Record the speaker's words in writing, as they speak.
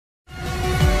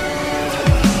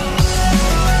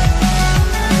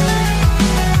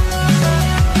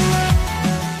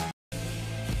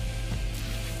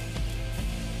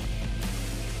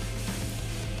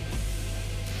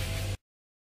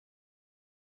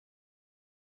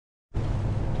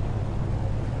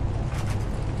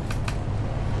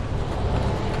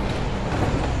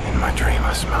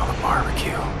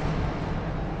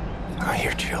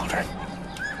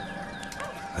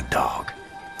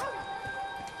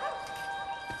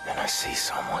I see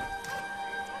someone.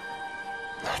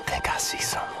 I think I see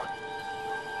someone.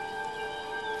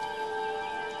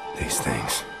 These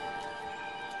things.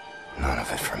 None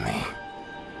of it for me.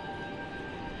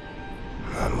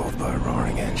 I'm moved by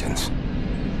roaring engines.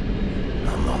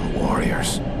 I'm lone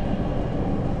warriors.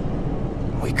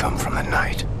 We come from the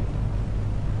night.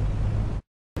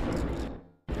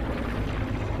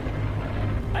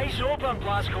 Eyes open,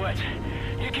 Blazkowicz.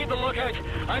 You keep the lookout.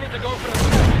 I need to go for a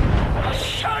spin. Oh,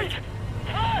 shite!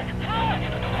 Fuck! No,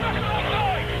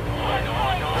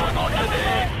 not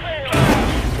today!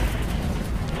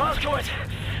 Blazkowicz,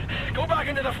 go back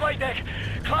into the flight deck.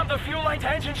 Clamp the fuel line to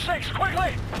engine 6,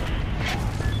 quickly!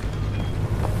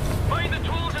 Find the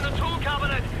tools in the tool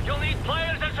cabinet. You'll need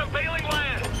pliers and some baling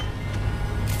wire.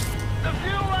 The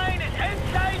fuel line is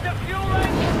inside the fuel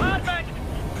line compartment!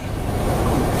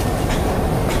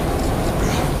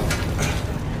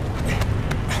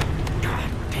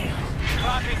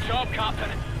 Cracking job,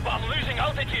 Captain, but I'm losing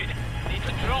altitude. Need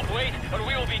to drop weight or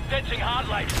we will be ditching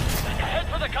hardline. Head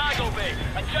for the cargo bay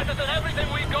and jettison everything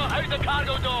we've got out the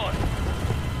cargo door.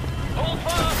 Hold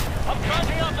fast! I'm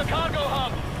cranking up the cargo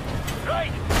hub.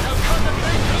 Right, now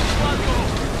concentrate through Glasgow.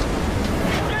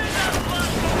 Get that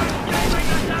Glasgow! Get like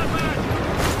that man!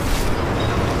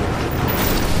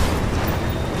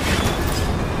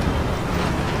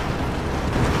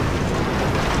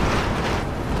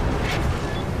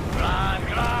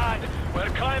 Grand.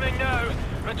 We're climbing now.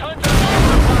 Return to the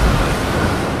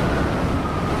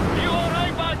You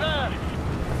alright back there?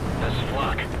 This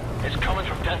flak is coming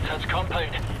from Deathhead's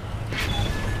compound.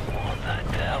 What the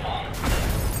devil?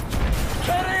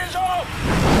 Ferry is off!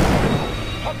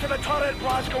 Up to the turret,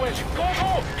 Blazkowicz. Go!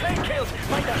 Crane kills.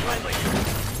 Mind us friendly.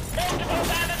 Multiple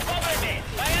bandits cover me.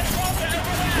 I have water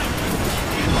everywhere.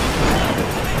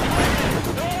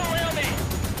 No around me.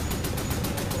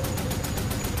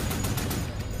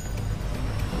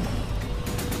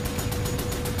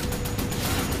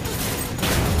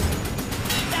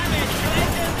 Damage to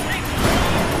engine 6.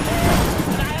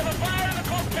 And I have a fire in the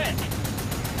cockpit.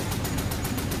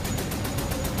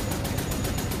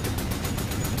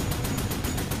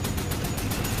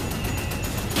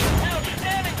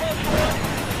 Outstanding, Post 1.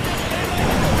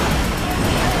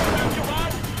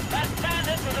 That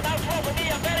bandit was about to offer me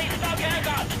a very snug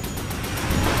haircut.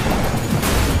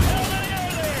 Over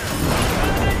there!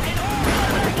 Bandit in all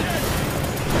directions!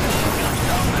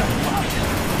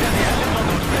 Get the engines on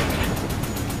those things.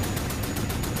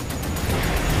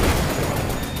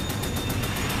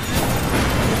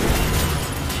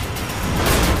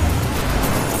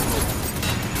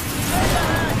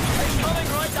 It's coming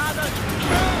right at us!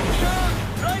 Shoot!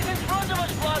 Right in front of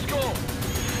us, Glasgow!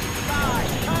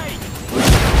 Tight!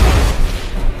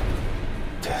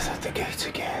 Death at the gates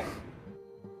again.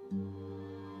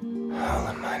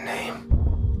 Howling my name.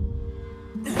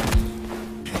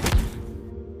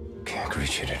 Can't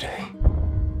greet you today.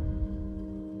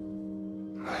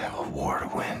 I have a war to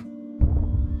win.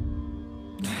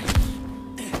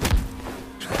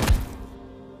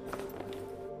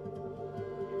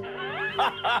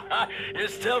 You're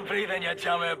still breathing, you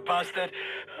chummy bastard.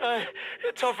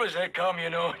 You're tough as they come, you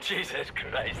know. Jesus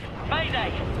Christ.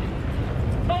 Mayday!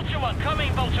 Vulture 1, come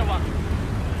in, Vulture 1.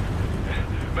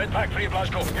 Medpack free,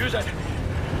 Glasgow. Use it.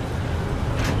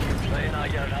 Playing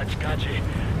out your rats, catchy.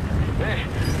 Hey,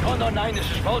 Condor 9, this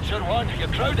is Vulture 1. You're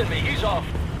crowding me. Ease off.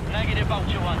 Negative,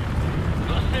 Vulture 1.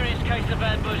 Got a serious case of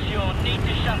ambush. You'll need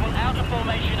to shuffle out of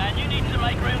formation and you need to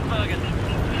make room, Fergus.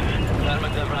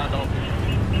 Affirmative, Randall.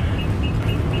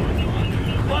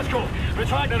 Glasgow,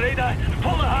 retract the radar.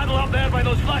 Pull the handle up there by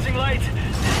those flashing lights.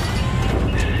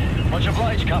 Much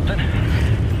obliged, Captain.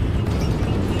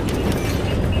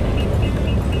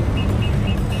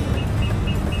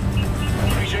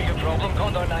 Appreciate your problem,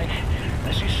 Condor 9.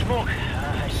 I see smoke.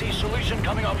 I see solution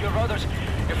coming off your rudders.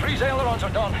 Your freeze ailerons are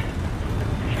done.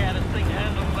 Yeah, this thing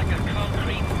handles like a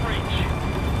concrete bridge.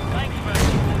 Thanks for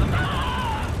the...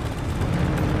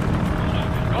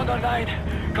 Condor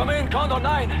 9! Come in, Condor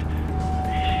 9!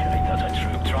 That's a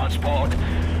troop transport.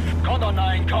 Condor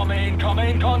 9, come in,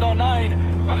 Condor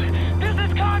 9! This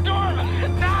is Condor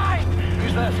 9!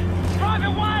 Who's this?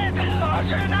 Private Wyatt!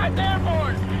 You're not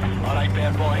airborne! Alright,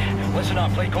 bear boy. Listen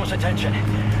up, pay close attention.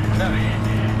 Now,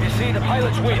 you see the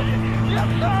pilot's wheel? Yes,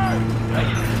 sir! Right,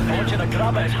 I want you to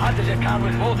grab it as hard as you can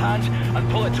with both hands and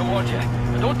pull it towards you.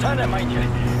 But don't turn it, mind you.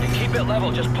 You keep it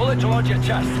level, just pull it towards your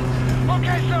chest.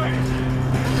 Okay, sir!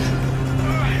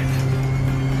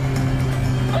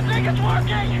 I think it's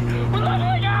working! We're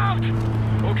leveling out!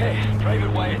 Okay,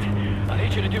 Private Wyatt. I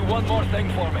need you to do one more thing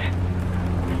for me.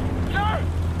 Sir!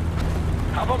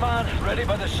 Have a man ready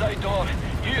by the side door.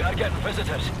 You are getting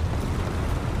visitors.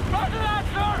 Roger that,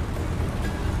 sir!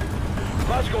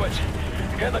 Blazkowicz,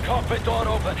 get the cockpit door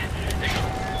open.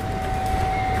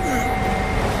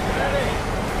 Ready?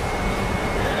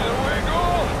 Here we go!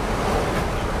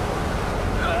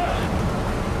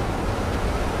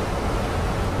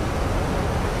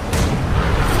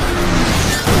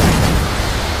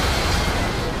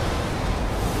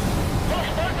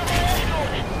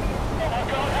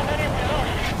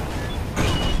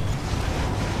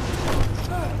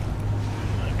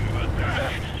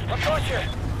 I've got you!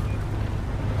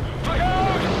 Look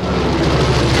out!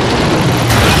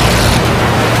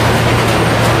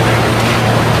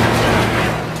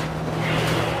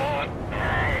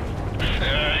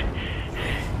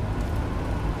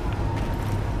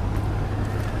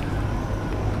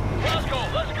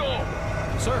 Let's go!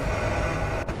 Sir,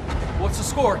 what's the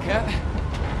score, Cap?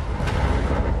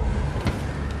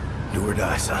 Do or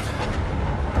die, son.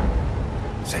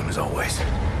 Same as always.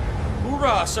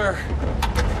 Hoorah, sir!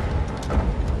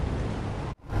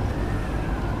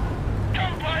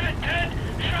 Come pilot, Ted!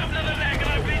 Shrapnel in the leg and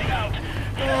I'm bleeding out!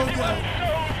 Oh, God.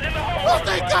 Souls in the hole! Oh,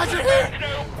 thank God you're here!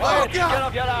 Quiet, Oh, get God!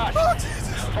 off your ass! Oh, Jesus!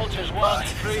 Vultures 1,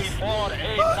 3, 4,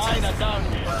 8, 9 and down.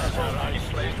 That's all right,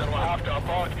 slaves that will have to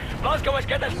abort. Blazkowicz,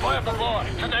 get this boy off the floor.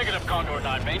 It's a negative, Condor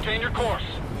 9. Maintain your course.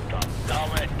 God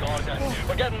damn it, Gordon.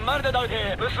 We're getting murdered out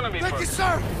here. Listen to me, Thank you, first.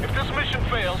 sir! If this mission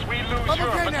fails, we lose I'm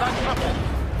Europe, okay but now. that's simple.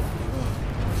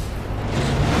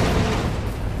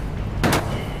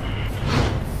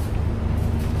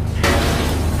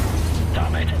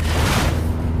 Damn it.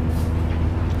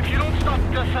 If you don't stop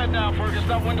this head now, Fergus,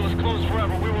 that window is closed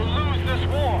forever. We will lose this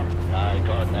war. Aye,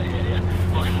 Gordon, I hear you.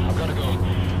 Look, I've got to go.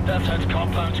 Death's Head's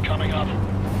compound's coming up.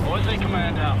 OSA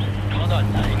command out. Condor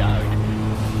 9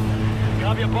 out.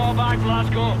 Grab your ball back,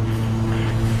 Glasgow.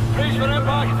 Brace for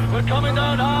impact. We're coming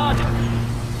down hard.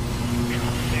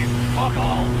 Fuck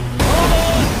all. Hold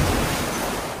on!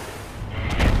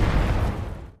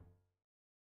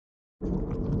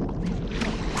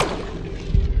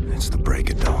 It's the break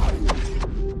of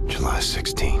dawn. July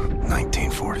 16,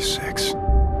 1946.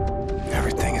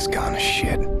 Everything has gone to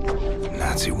shit. The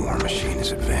Nazi war machine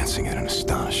is advancing at an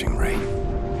astonishing rate.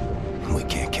 And we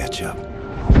can't catch up.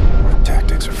 Our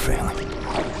tactics are failing.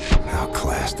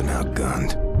 Outclassed and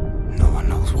outgunned. No one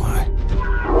knows why.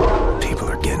 People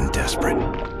are getting desperate.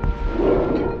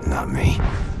 Not me.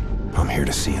 I'm here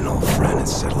to see an old friend and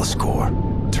settle a score.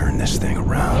 Turn this thing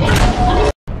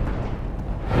around.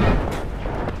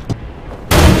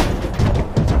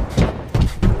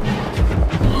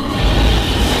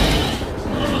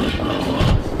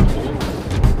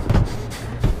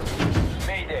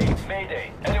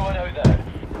 Mayday. Anyone out there?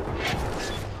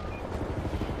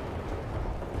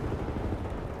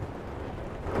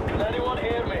 Can anyone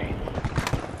hear me?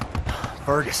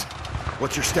 Fergus,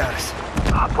 what's your status?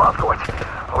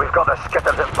 Blazkowicz, we've got the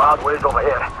skitters in bad ways over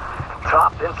here.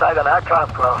 Trapped inside an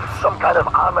aircraft ground. Some kind of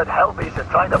armored hell beast is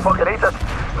trying to fucking eat us.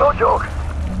 No joke.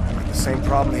 The same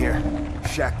problem here.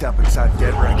 Shacked up inside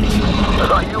dead wreckage. Is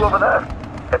that you over there?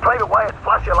 Private Wyatt,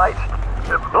 flash your lights.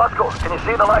 Blazko, can you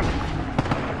see the light?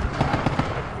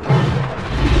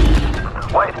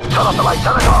 Wait, turn off the light,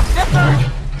 turn it off. Yes, sir!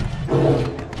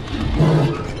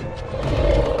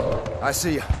 I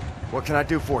see you. What can I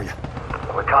do for you?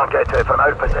 We can't get to it from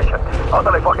our position.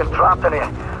 Utterly fucking trapped in here.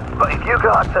 But if you can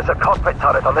access a cockpit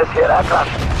turret on this here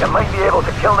aircraft, you might be able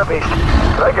to kill the beast.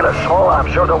 Regular small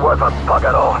arms sure don't work for bug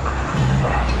at all.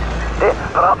 Hey,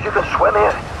 perhaps you can swim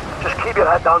here. Just keep your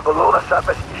head down below the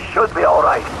surface. You should be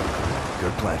alright.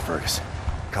 Good plan, Fergus.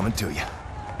 Coming to you.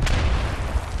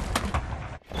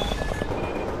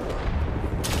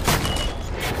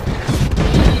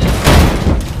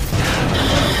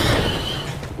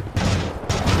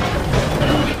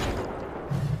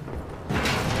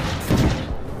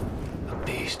 A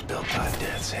beast built by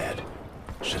Death's Head.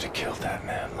 Should have killed that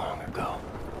man long ago.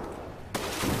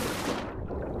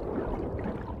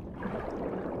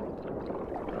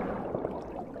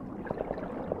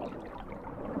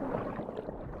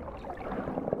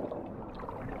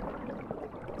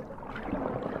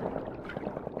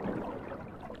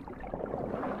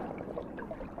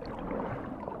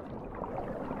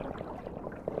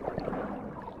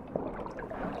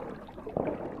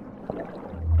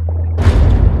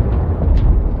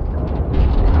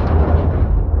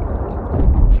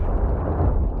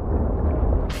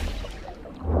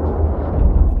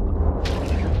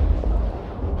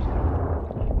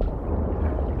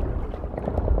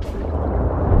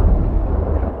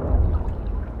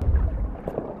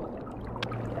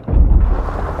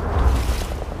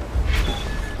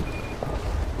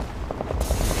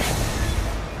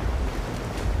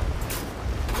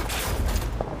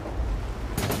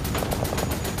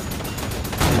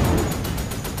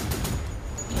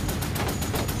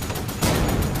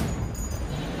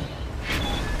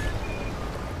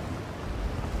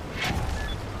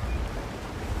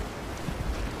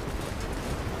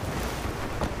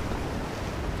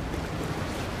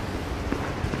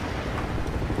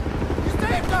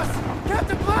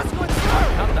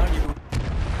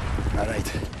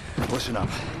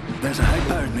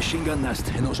 machine gun nest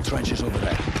in those trenches over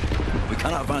there. We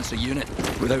cannot advance a unit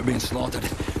without being slaughtered.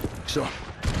 So,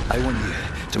 I want you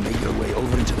to make your way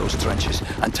over into those trenches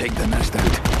and take the nest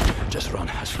out. Just run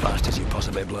as fast as you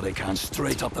possibly bloody can,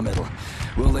 straight up the middle.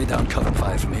 We'll lay down cover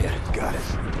fire from here. Got it.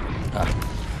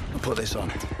 I'll put this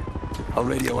on. I'll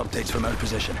radio updates from our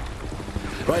position.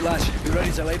 Right, lads, you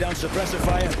ready to lay down suppressor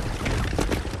fire?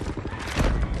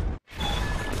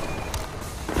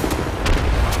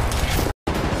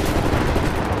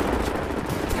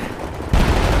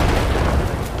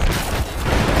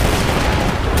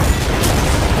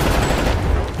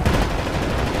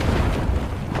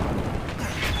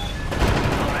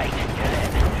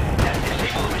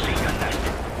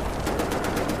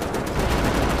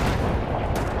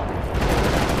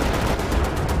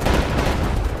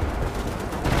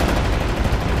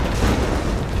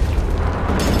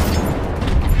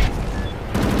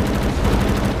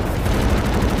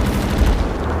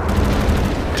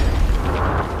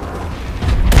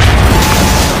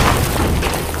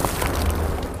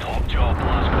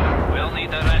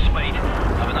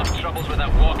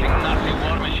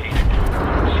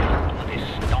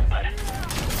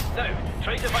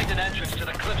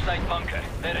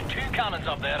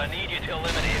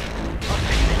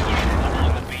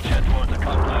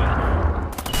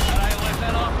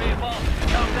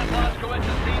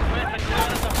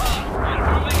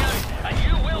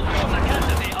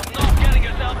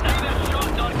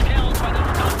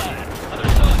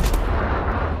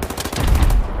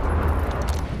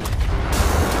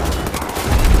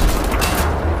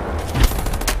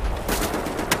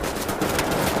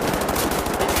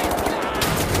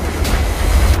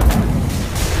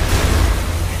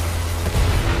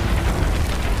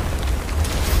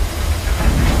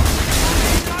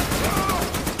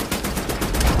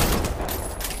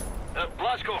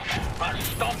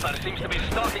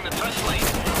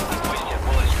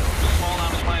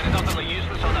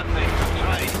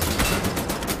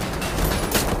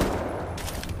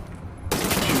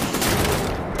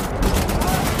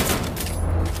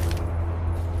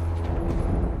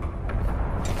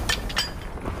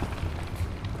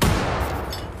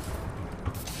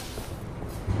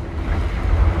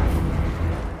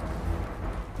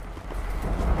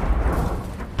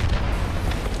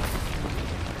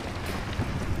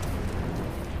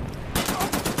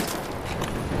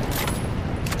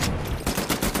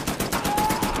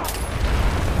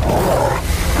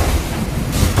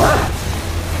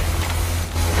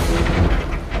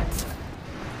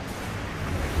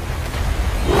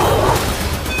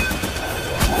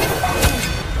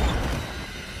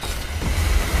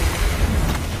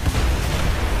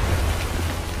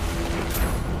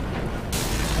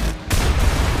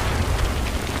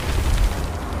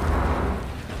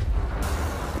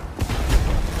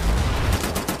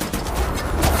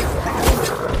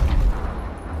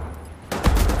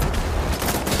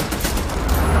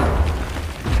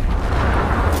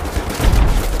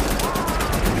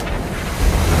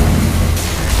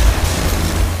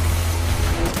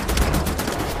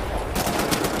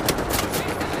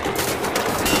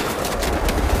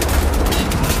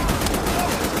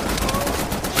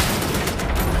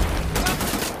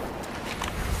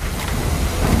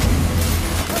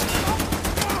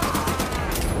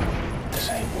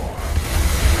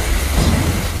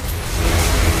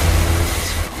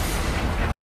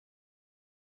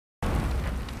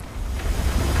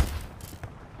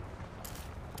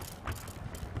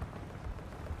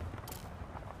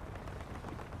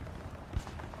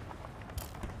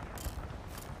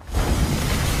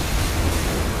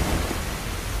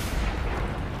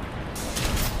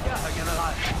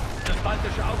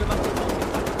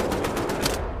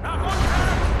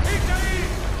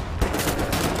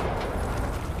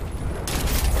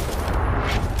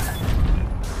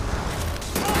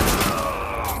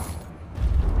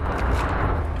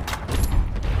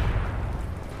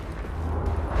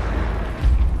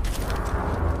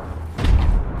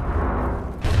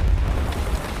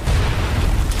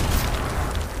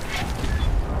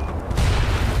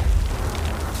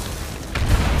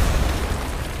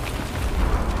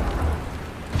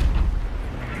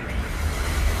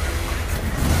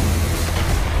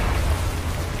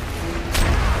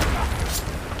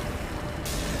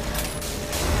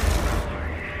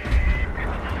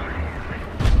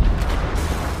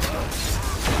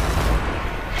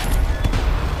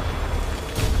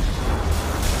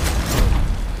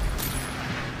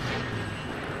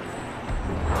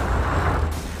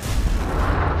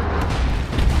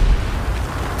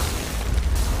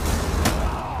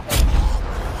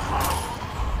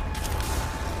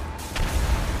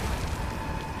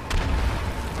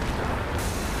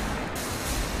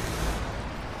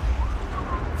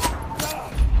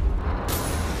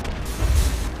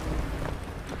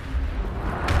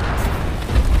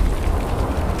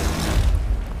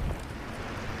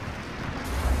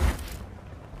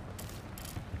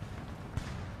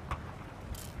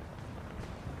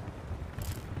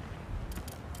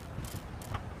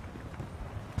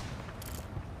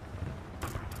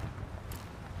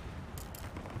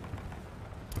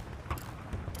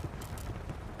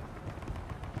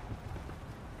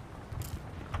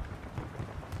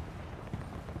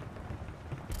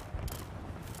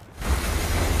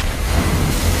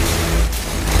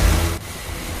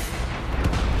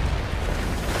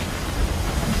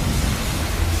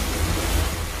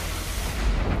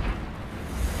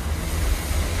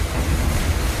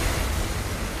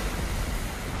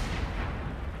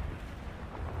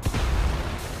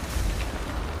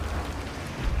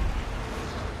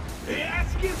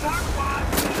 gesagt, Mann!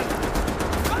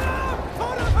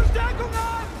 Fordere Verstärkung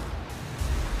an!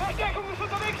 Verstärkung ist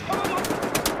unterwegs, Kommandant!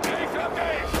 Ich hab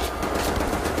dich!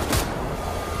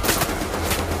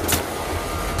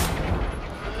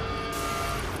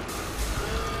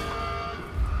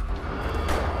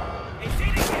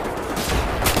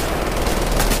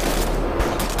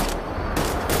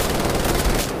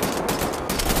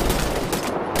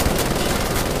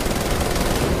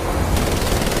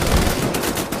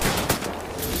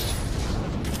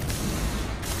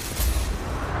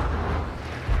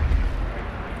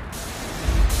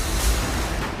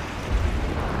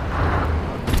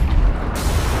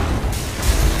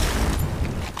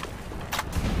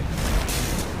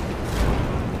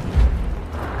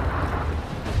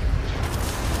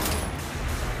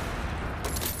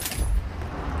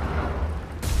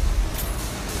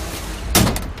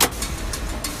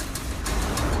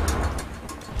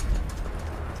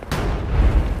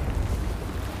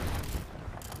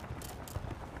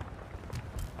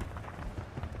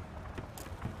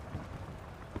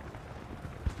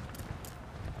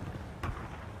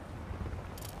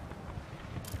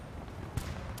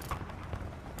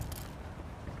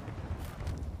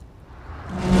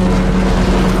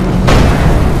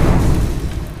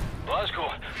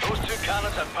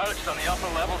 On the upper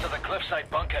levels of the cliffside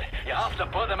bunker. You have to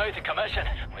put them out of commission.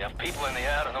 We have people in the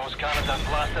air and those cannons are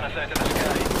blasting us out of the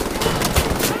sky.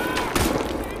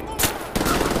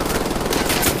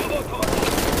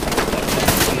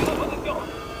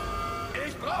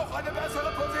 Ich brauche eine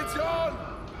bessere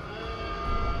Position!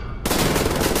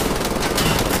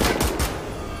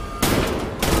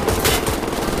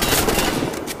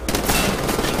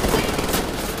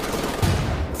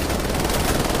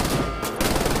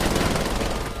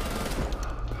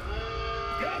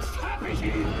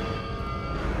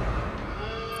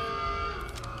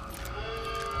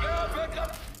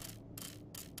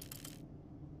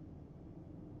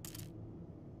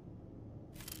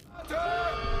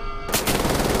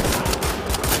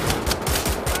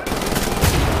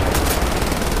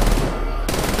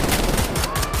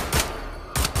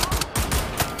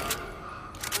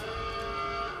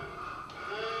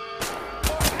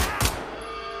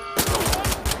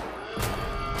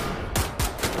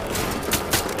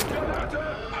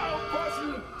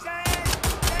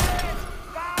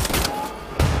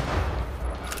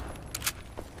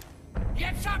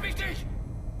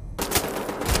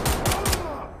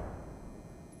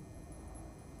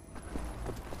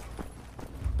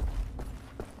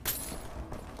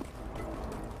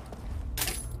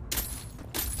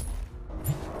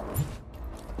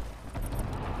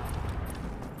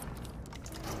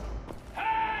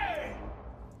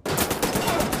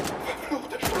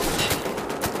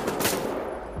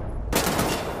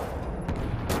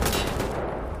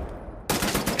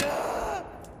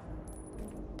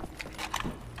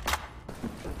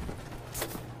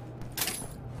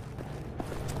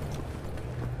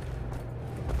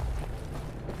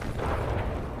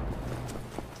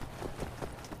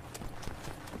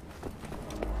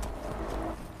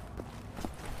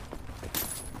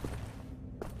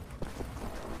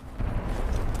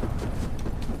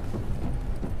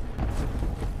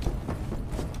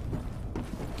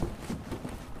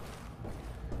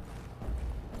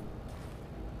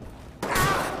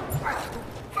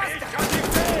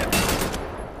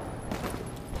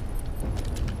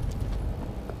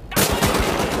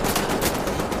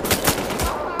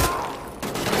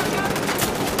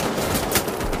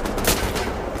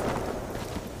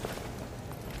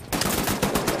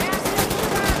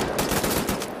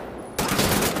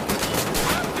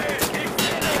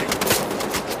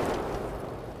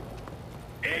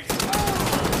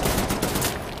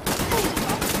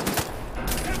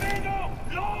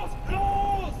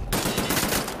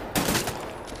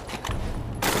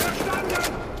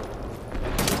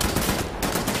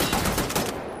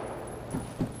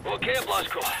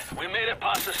 We made it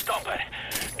past the stopper.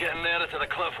 Getting nearer to the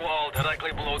cliff wall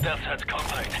directly below Death's Head's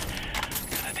compound.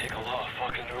 Gonna take a lot of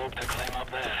fucking rope to climb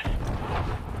up there.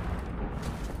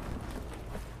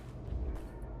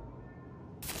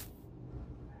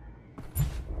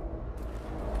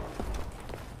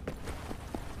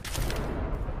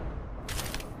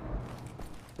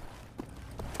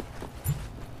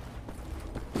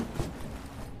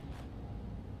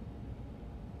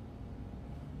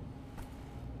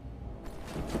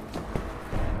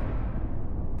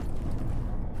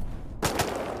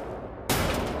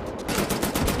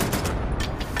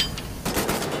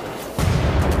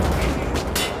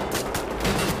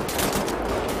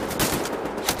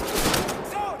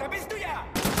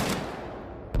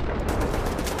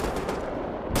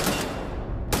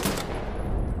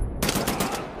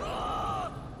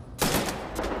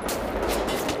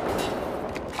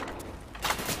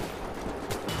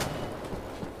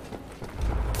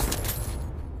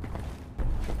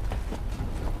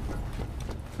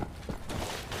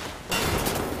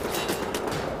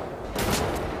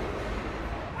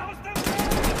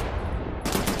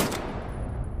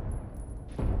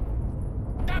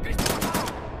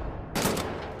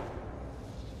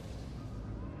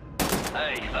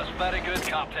 Hey, that's very good,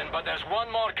 Captain, but there's one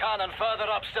more cannon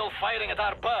further up still firing at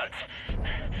our birds.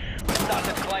 We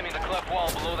started climbing the cliff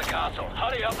wall below the castle.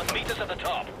 Hurry up and meet us at the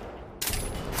top.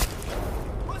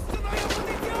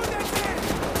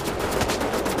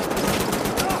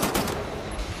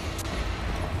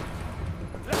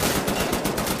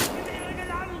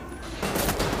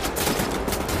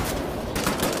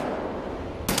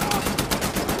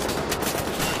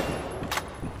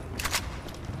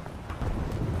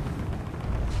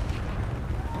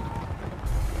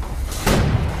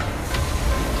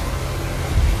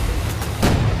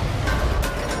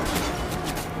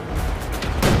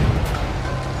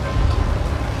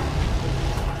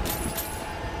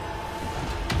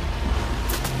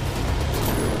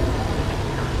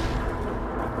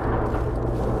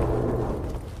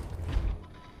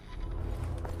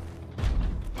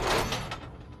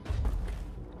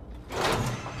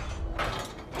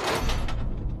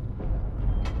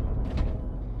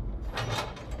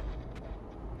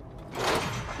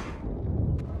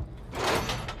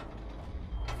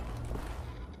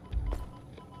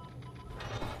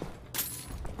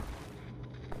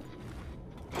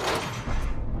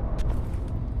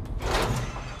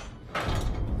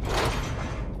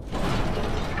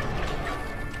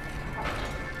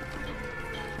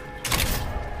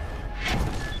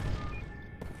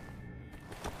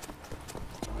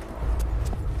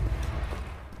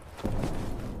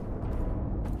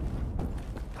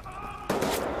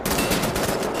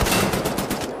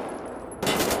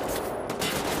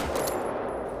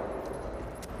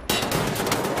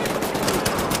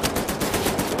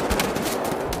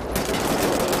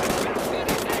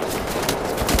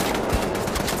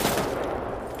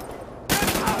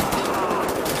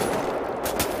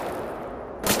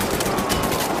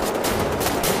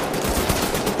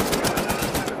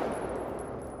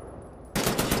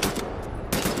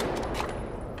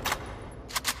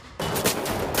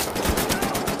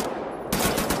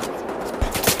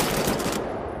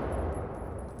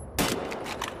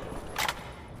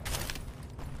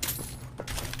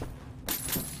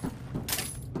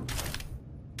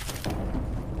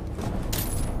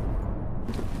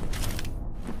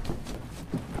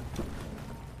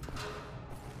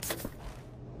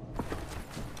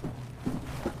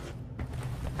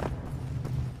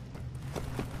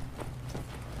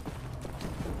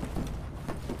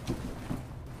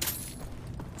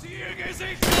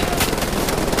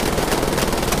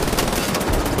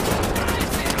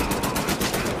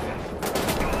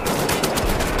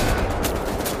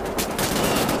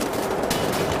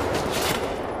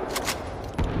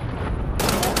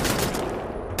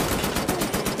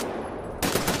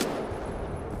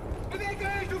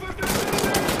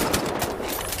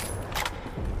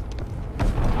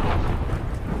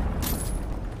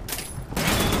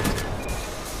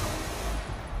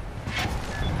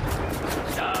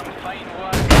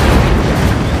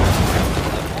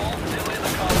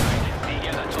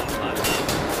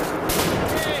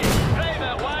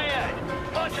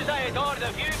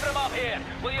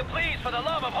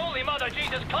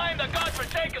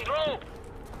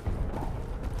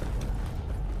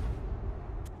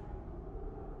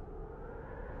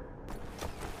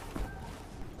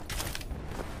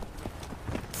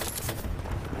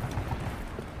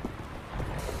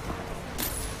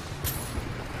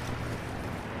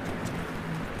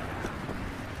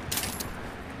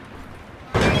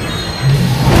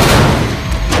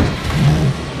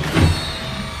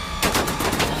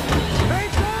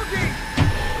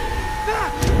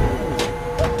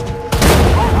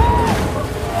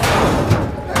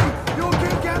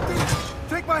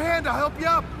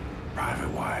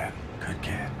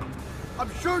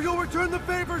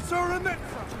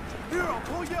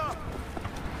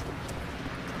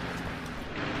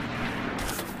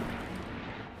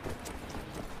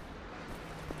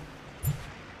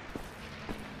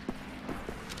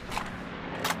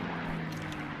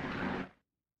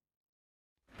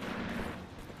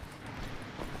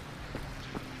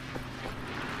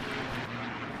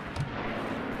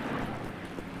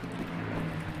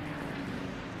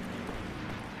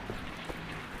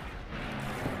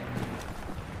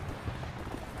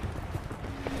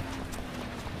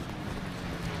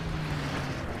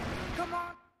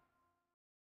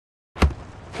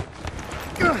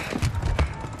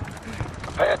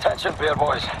 Pay attention, beer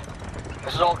boys.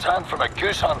 This is all turned from a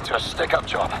goose hunt to a stick-up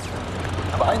job.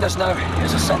 And behind us now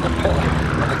is a centre pillar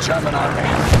of the German army.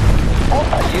 What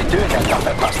are you doing, you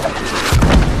dumpy bastard?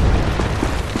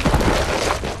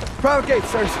 Private gate,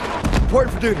 sirs.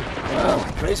 Important for duty. Well,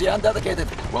 crazy and dedicated.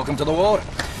 Welcome to the war.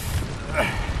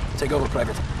 Take over,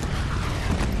 Private.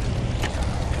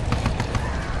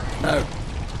 Now,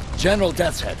 General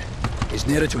Death's Head. He's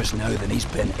nearer to us now than he's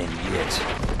been in years.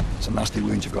 It's a nasty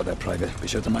wound you've got there, Private. Be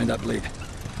sure to mind that bleed.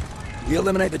 We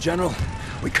eliminate the General,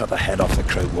 we cut the head off the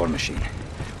crowd war machine.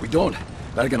 We don't,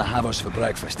 they're gonna have us for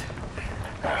breakfast.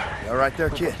 You all right there,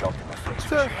 kid?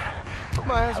 Sir,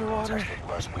 my eyes are watering,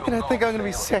 and I think I'm gonna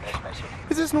be sick.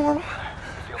 Is this normal?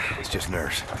 It's just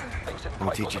nerves. Let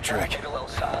me teach you a trick.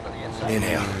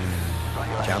 Inhale.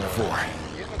 Count to 4.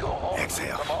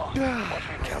 Exhale.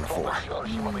 Count to 4.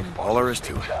 All there is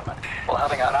to it. Well,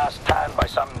 having our ass tanned by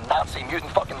some Nazi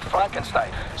mutant fucking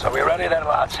Frankenstein. So we ready then,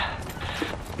 lads?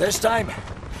 This time,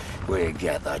 we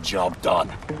get the job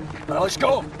done. Now let's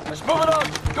go. Let's move it on.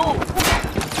 Go.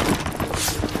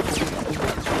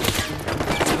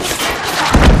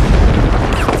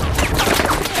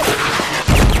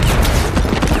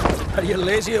 Are you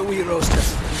lazy or wee roaster?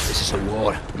 This is a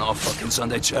war, not a fucking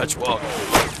Sunday church walk.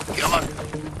 Come on.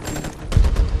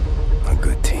 A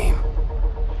good team.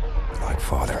 Like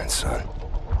father and son.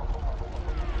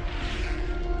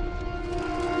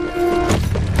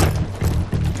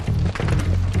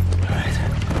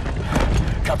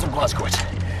 Captain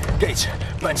Blazkowicz, Gates,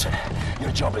 Benson,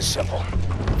 your job is simple.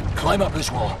 Climb up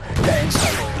this wall, get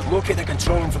inside, locate the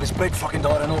control room for this big fucking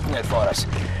door and open it for us.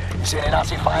 You see any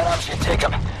Nazi firearms, you take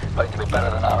them. Bound to be better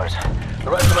than ours.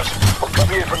 The rest of us will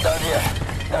cover you from down here.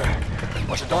 Now,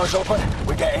 once the door's open,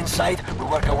 we get inside, we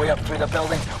work our way up through the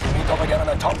building, we meet up again on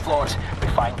the top floors, we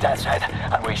find Death's Head,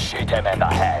 and we shoot him in the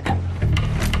head.